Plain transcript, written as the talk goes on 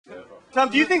Tom,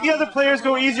 do you think the other players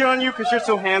go easier on you because you're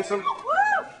so handsome?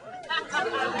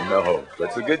 No,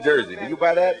 that's a good jersey. Did you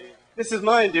buy that? This is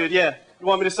mine, dude, yeah. You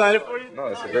want me to sign it for you? No,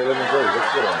 it's a great looking jersey.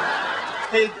 Looks good on it.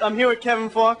 Hey, I'm here with Kevin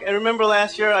Falk, and remember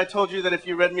last year I told you that if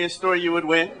you read me a story, you would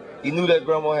win? He knew that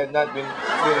Grandma had not been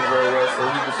feeling very well, so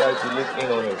he decided to look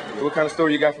in on her. What kind of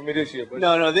story you got for me this year, buddy?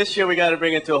 No, this year we got to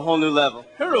bring it to a whole new level.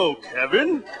 Hello,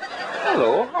 Kevin.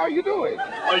 Hello, how are you doing?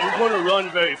 Are you going to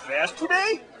run very fast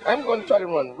today? I'm going to try to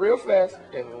run real fast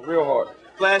and real hard.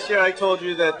 Last year I told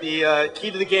you that the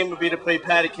key to the game would be to play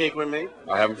patty cake with me.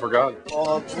 I haven't forgotten.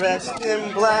 All dressed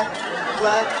in black,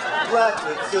 black, black,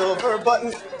 with silver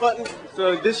buttons, buttons.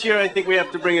 So this year I think we have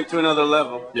to bring it to another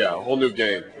level. Yeah, a whole new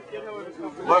game.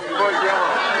 Left foot yellow.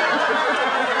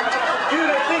 Dude,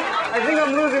 I think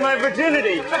I'm losing my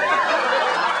virginity.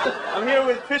 I'm here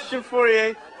with Christian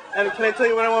Fourier, and can I tell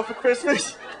you what I want for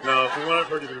Christmas? No, if we want it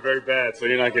for it to be very bad, so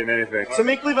you're not getting anything. So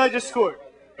make believe I just scored.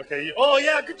 Okay. Oh,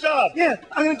 yeah, good job. Yeah,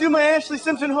 I'm going to do my Ashley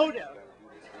Simpson hoedown.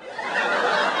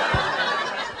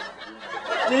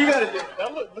 Yeah, you got to do it.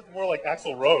 That looked more like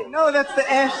Axl Rose. No, that's the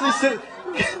Ashley Simpson.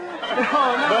 No,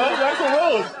 it's Axl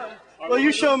Rose. Well,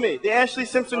 you show me. The Ashley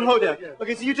Simpson hoedown.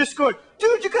 Okay, so you just scored.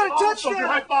 Dude, you got a touchdown. Okay,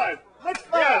 high five. High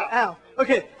five. Yeah. Ow.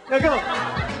 Okay, now go.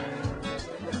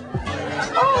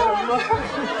 Oh,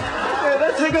 yeah,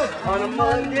 that's how it goes. On a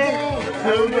Monday,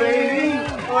 no baby.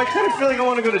 Oh, I kind of feel like I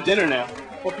want to go to dinner now.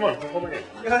 Well, come on. Hold my hand.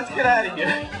 Let's get out of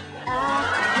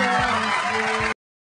here.